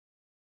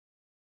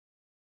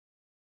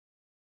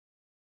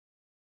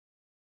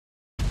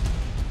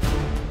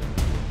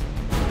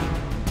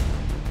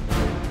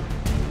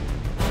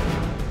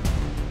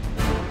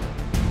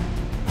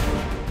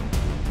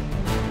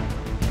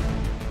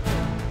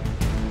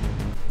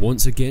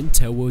Once again,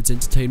 Taleworlds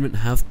Entertainment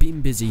have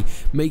been busy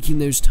making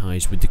those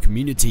ties with the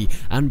community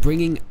and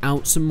bringing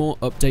out some more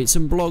updates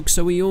and blogs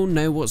so we all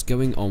know what's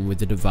going on with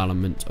the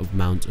development of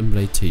Mount &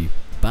 Blade 2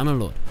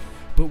 Bannerlord.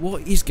 But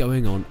what is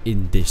going on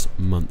in this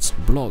month's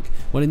blog?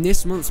 Well, in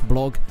this month's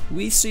blog,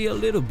 we see a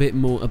little bit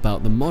more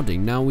about the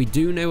modding. Now, we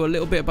do know a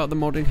little bit about the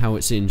modding, how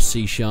it's in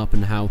C#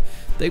 and how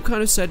they've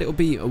kind of said it'll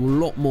be a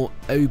lot more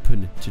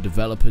open to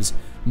developers.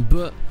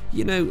 But,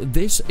 you know,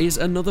 this is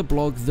another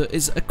blog that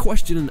is a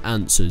question and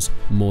answers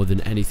more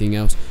than anything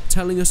else,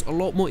 telling us a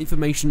lot more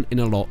information in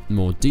a lot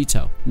more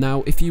detail.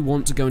 Now, if you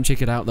want to go and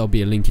check it out, there'll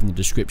be a link in the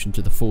description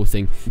to the full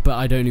thing, but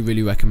I'd only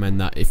really recommend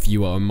that if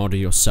you are a modder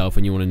yourself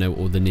and you want to know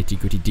all the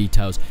nitty-gritty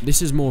details.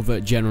 This is more of a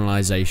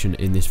generalization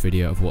in this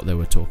video of what they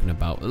were talking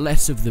about,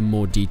 less of the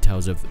more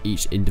details of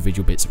each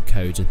individual bits of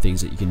codes and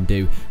things that you can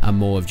do, and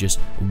more of just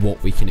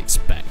what we can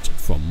expect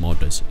from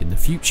modders in the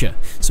future.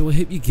 So I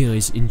hope you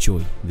guys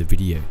enjoy the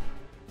video.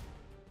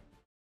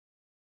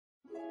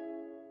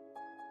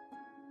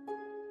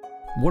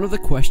 One of the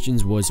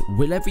questions was,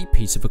 will every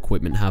piece of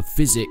equipment have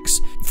physics?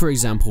 For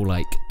example,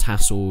 like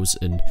tassels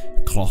and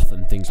cloth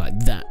and things like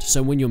that.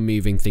 So when you're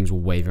moving, things will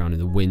wave around in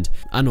the wind,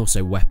 and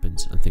also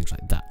weapons and things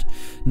like that.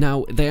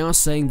 Now, they are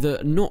saying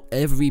that not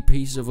every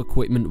piece of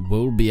equipment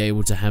will be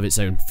able to have its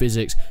own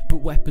physics, but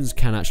weapons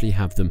can actually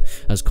have them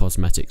as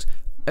cosmetics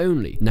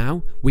only.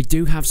 Now, we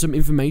do have some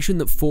information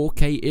that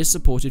 4K is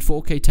supported.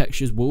 4K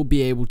textures will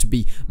be able to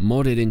be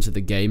modded into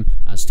the game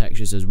as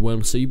textures as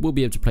well, so you will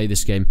be able to play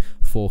this game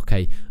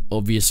 4K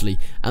obviously,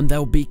 and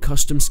there'll be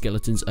custom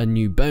skeletons and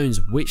new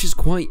bones, which is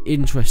quite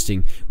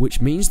interesting,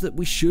 which means that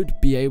we should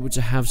be able to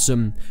have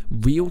some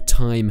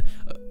real-time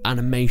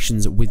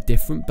animations with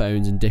different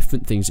bones and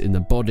different things in the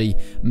body,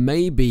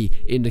 maybe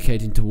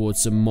indicating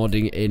towards some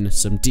modding in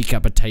some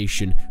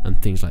decapitation and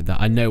things like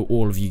that. I know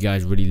all of you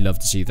guys really love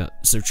to see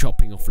that, so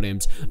chopping off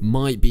limbs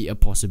might be a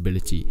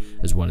possibility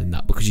as well in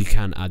that, because you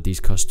can add these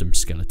custom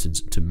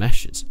skeletons to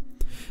meshes.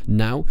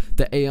 Now,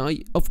 the AI,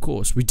 of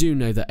course, we do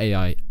know that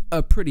AI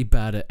are pretty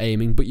bad at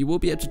aiming, but you will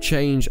be able to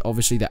change,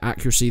 obviously, the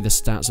accuracy, the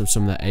stats of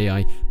some of the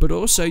AI, but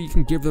also you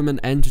can give them an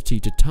entity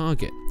to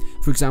target.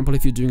 For example,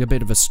 if you're doing a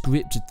bit of a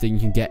scripted thing, you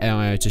can get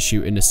AI to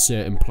shoot in a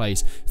certain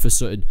place for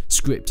certain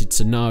scripted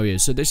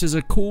scenarios. So this is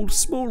a cool,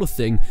 smaller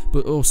thing,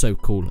 but also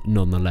cool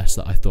nonetheless,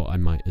 that I thought I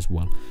might as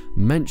well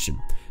mention.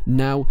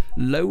 Now,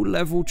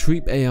 low-level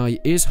troop AI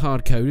is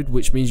hard-coded,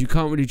 which means you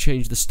can't really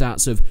change the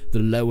stats of the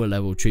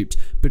lower-level troops,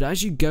 but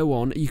as you go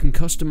on, you can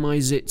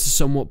customize it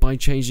somewhat by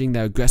changing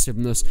their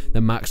aggressiveness,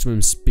 their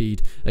maximum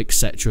speed,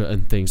 etc.,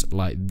 and things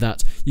like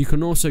that. You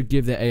can also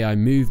give the AI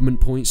movement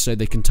points so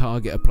they can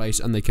target a place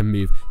and they can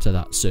move to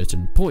that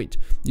certain point.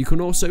 You can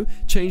also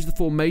change the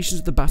formations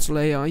of the battle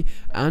AI,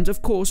 and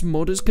of course,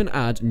 modders can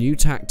add new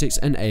tactics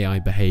and AI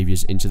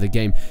behaviors into the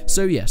game.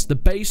 So yes, the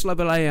base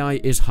level AI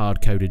is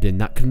hard-coded in,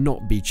 that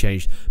cannot be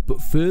changed,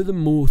 but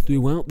furthermore,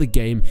 throughout the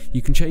game,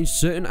 you can change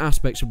certain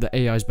aspects of the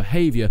AI's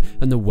behavior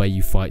and the way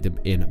you fight them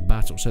in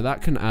battle, so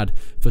that can add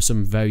for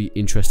some very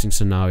interesting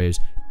scenarios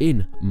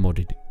in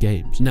modded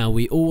games. Now,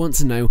 we all want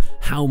to know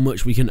how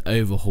much we can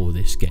overhaul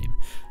this game,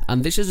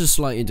 and this is a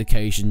slight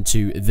indication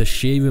to the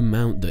sheer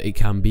amount that it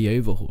can be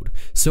overhauled.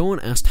 Someone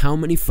asked how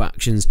many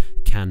factions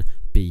can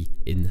be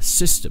in the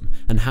system,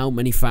 and how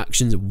many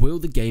factions will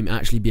the game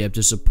actually be able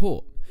to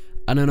support.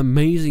 And an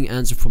amazing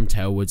answer from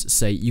Taleworlds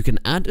say you can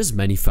add as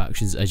many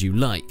factions as you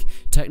like.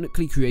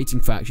 Technically,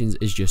 creating factions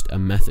is just a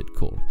method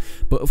call,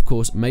 but of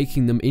course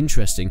making them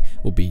interesting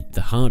will be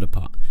the harder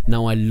part.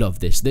 Now, I love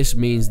this. This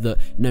means that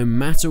no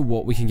matter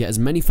what, we can get as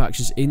many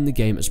factions in the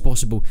game as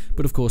possible,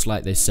 but of course,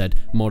 like they said,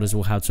 modders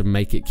will have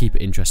to keep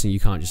it interesting. You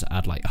can't just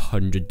add like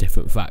 100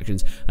 different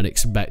factions and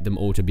expect them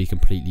all to be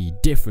completely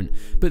different,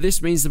 but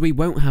this means that we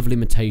won't have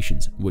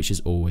limitations, which is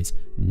always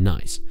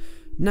nice.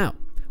 Now,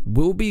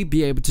 will we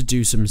be able to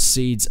do some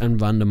seeds and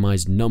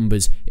randomized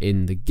numbers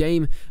in the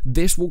game?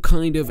 This will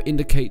kind of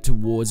indicate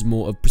towards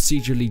more of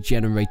procedurally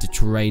generated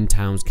terrain,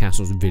 towns,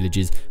 castles,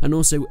 villages, and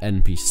also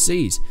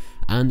NPCs.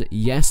 And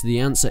yes, the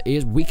answer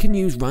is we can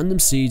use random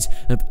seeds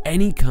of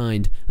any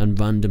kind and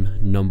random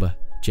number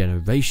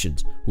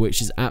generations,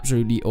 which is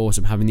absolutely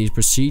awesome. Having these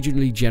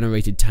procedurally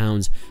generated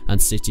towns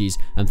and cities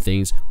and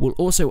things will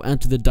also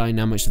add to the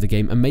dynamics of the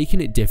game and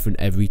making it different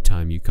every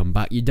time you come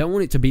back. You don't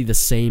want it to be the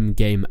same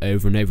game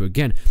over and over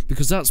again,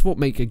 because that's what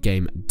makes a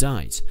game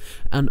dies.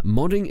 And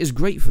modding is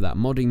great for that.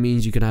 Modding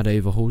means you can add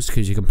overhauls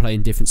because you can play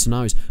in different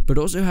scenarios, but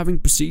also having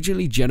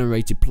procedurally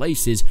generated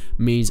places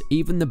means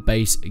even the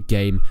base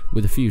game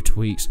with a few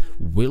tweaks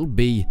will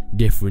be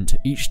different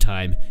each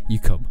time you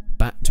come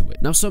back to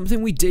it. Now,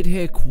 something we did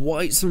hear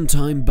quite some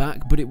time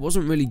back, but it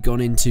wasn't really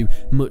gone into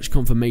much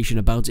confirmation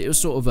about it, it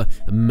was sort of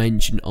a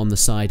mention on the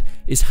side,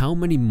 is how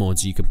many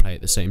mods you can play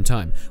at the same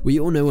time. We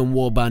all know in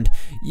Warband,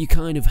 you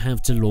kind of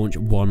have to launch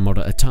one mod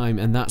at a time,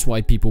 and that's why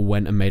people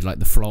went and made like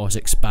the Floss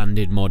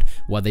expanded mod,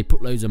 where they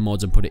put loads of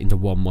mods and put it into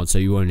one mod, so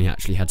you only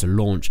actually had to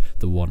launch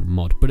the one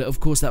mod. But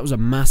of course, that was a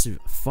massive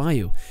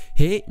file.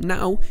 Here,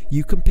 now,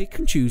 you can pick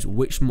and choose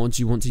which mods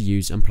you want to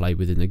use and play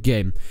within the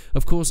game.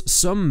 Of course,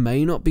 some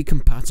may not be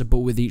compatible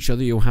compatible with each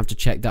other. You'll have to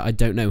check that. I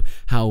don't know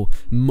how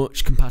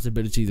much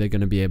compatibility they're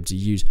going to be able to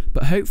use,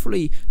 but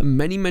hopefully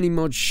many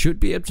mods should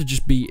be able to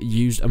just be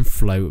used and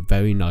flow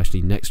very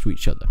nicely next to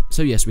each other.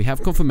 So yes, we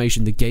have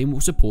confirmation the game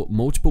will support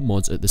multiple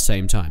mods at the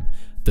same time.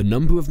 The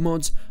number of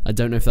mods, I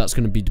don't know if that's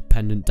going to be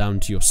dependent down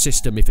to your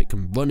system, if it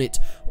can run it,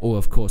 or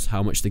of course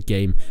how much the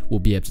game will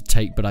be able to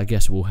take, but I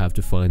guess we'll have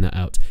to find that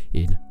out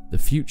in the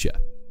future.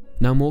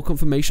 Now, more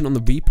confirmation on the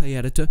replay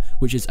editor,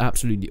 which is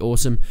absolutely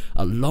awesome.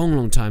 A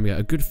long time ago,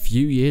 a good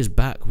few years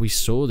back, we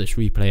saw this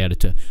replay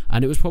editor,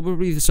 and it was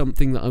probably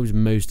something that I was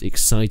most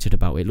excited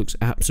about. It looks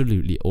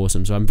absolutely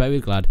awesome, so I'm very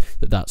glad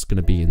that that's going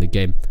to be in the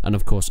game, and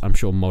of course, I'm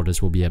sure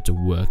modders will be able to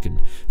work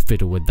and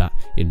fiddle with that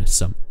in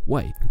some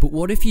way. But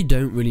what if you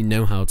don't really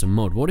know how to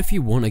mod? What if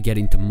you want to get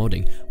into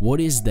modding? What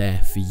is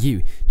there for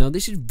you? Now,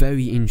 this is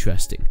very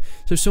interesting.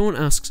 So someone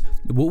asks,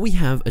 will we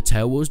have a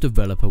Taleworlds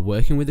developer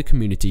working with the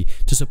community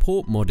to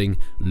support modding,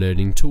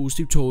 learning tools,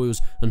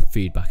 tutorials, and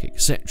feedback,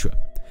 etc.?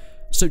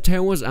 So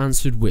Taleworlds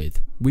answered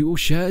with, we will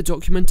share a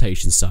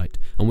documentation site,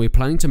 and we're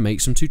planning to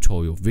make some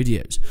tutorial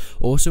videos.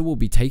 Also, we'll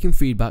be taking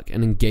feedback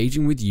and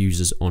engaging with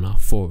users on our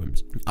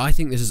forums. I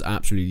think this is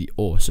absolutely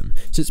awesome,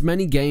 since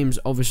many games,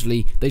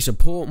 obviously, they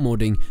support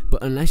modding,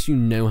 but unless you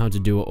know how to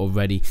do it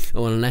already,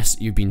 or unless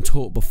you've been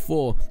taught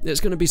before, it's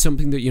going to be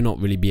something that you're not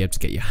really be able to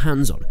get your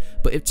hands on.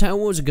 But if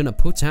Taleworlds are going to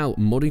put out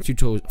modding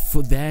tutorials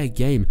for their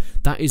game,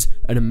 that is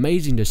an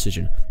amazing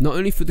decision, not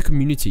only for the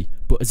community,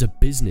 but as a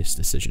business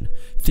decision.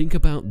 Think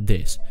about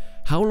this.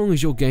 How long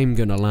is your game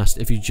going to last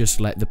if you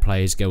just let the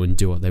players go and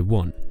do what they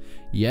want?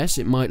 Yes,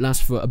 it might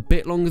last for a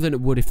bit longer than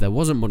it would if there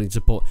wasn't modding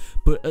support,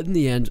 but in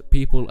the end,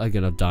 people are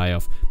going to die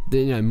off.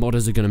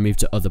 Modders are going to move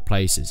to other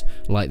places,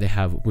 like they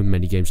have with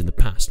many games in the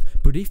past.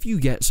 But if you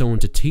get someone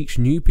to teach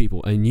new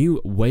people, a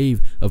new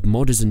wave of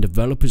modders and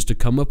developers to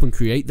come up and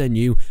create their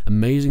new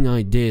amazing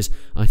ideas,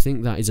 I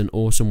think that is an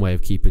awesome way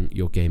of keeping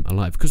your game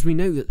alive. Because we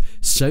know that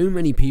so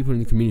many people in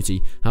the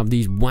community have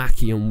these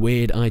wacky and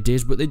weird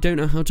ideas, but they don't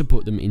know how to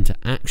put them into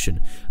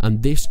action.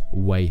 And this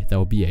way,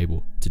 they'll be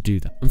able to do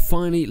that. And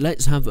finally,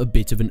 let's have a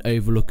bit of an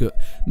overlook at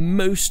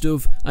most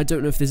of, I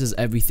don't know if this is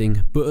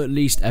everything, but at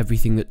least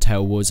everything that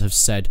Taleworlds have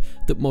said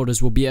that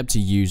modders will be able to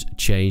use,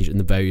 change, and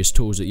the various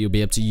tools that you'll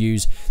be able to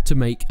use to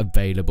make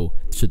available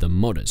to the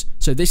modders.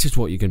 So this is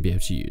what you're going to be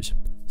able to use: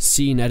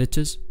 scene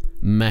editors,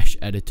 mesh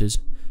editors,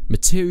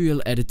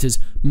 material editors,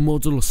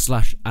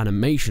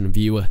 model/animation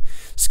viewer,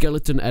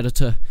 skeleton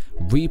editor,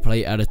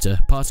 replay editor,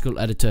 particle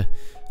editor,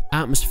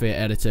 atmosphere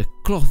editor,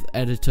 cloth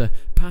editor,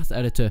 path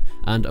editor,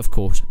 and of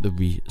course the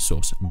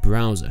resource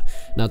browser.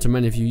 Now, to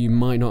many of you, you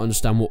might not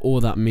understand what all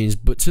that means,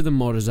 but to the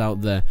modders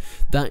out there,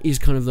 that is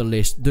kind of the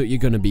list that you're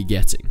going to be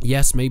getting.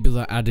 Yes, maybe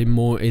they're adding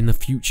more in the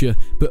future,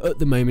 but at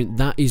the moment,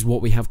 that is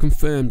what we have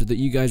confirmed that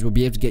you guys will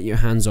be able to get your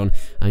hands on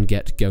and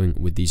get going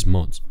with these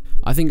mods.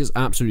 I think it's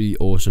absolutely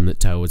awesome that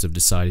Taleworlds have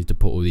decided to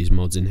put all these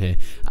mods in here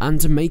and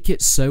to make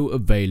it so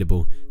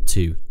available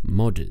to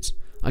modders.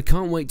 I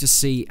can't wait to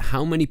see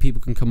how many people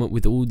can come up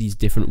with all these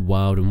different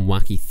wild and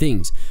wacky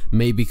things.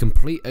 Maybe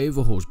complete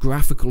overhauls,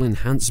 graphical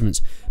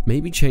enhancements,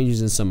 maybe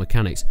changes in some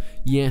mechanics.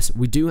 Yes,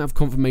 we do have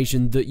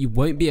confirmation that you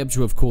won't be able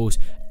to, of course,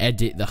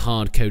 edit the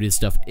hard-coded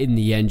stuff in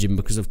the engine,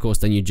 because of course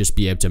then you'd just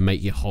be able to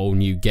make your whole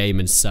new game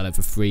and sell it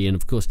for free, and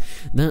of course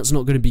that's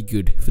not going to be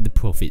good for the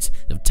profits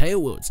of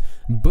Taleworlds.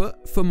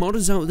 But for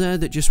modders out there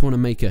that just want to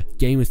make a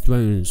Game of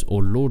Thrones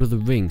or Lord of the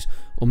Rings,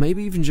 or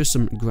maybe even just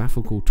some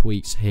graphical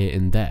tweaks here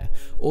and there,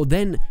 or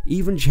then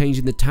even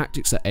changing the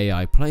tactics that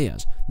AI play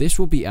as, this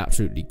will be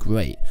absolutely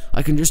great.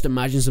 I can just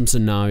imagine some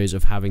scenarios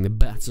of having the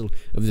battle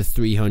of the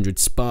 300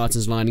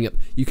 Spartans lining up.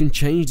 You can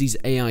change these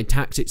AI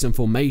tactics and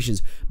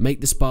formations,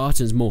 make the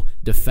Spartans more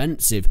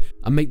defensive,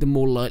 and make them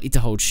more likely to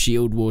hold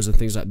shield walls and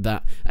things like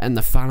that, and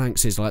the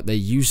phalanxes like they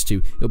used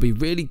to. It'll be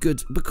really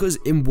good, because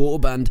in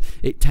Warband,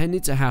 it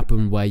tended to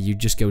happen where you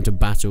just go into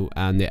battle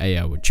and the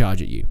AI would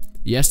charge at you.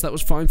 Yes, that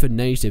was fine for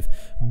native,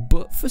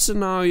 but for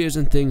scenarios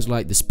and things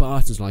like the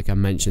Spartans, like I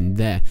mentioned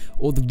there,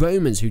 or the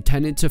Romans, who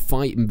tended to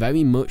fight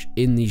very much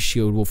in these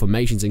shield wall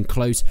formations, in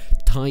close,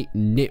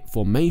 tight-knit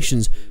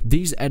formations,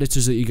 these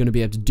editors that you're going to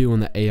be able to do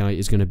on the AI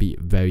is going to be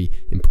very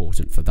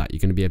important for that. You're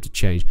going to be able to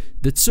change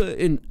the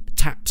certain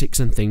tactics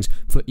and things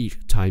for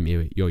each time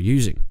era you're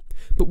using.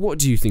 But what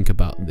do you think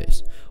about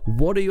this?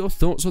 What are your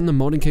thoughts on the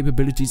modding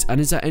capabilities,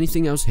 and is there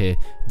anything else here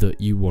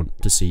that you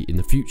want to see in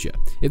the future?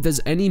 If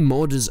there's any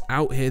modders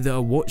out here that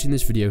are watching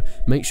this video,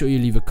 make sure you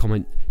leave a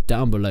comment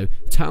down below.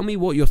 Tell me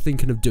what you're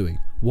thinking of doing.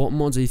 What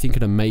mods are you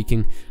thinking of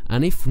making?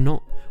 And if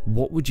not,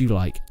 what would you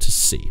like to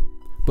see?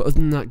 But other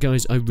than that,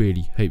 guys, I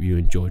really hope you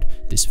enjoyed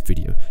this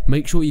video.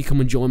 Make sure you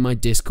come and join my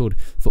Discord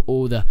for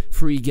all the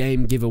free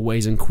game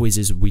giveaways and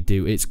quizzes we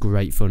do. It's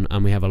great fun,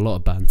 and we have a lot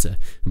of banter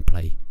and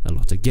play a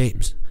lot of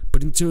games.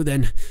 But until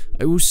then,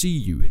 I will see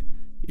you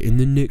in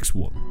the next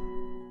one.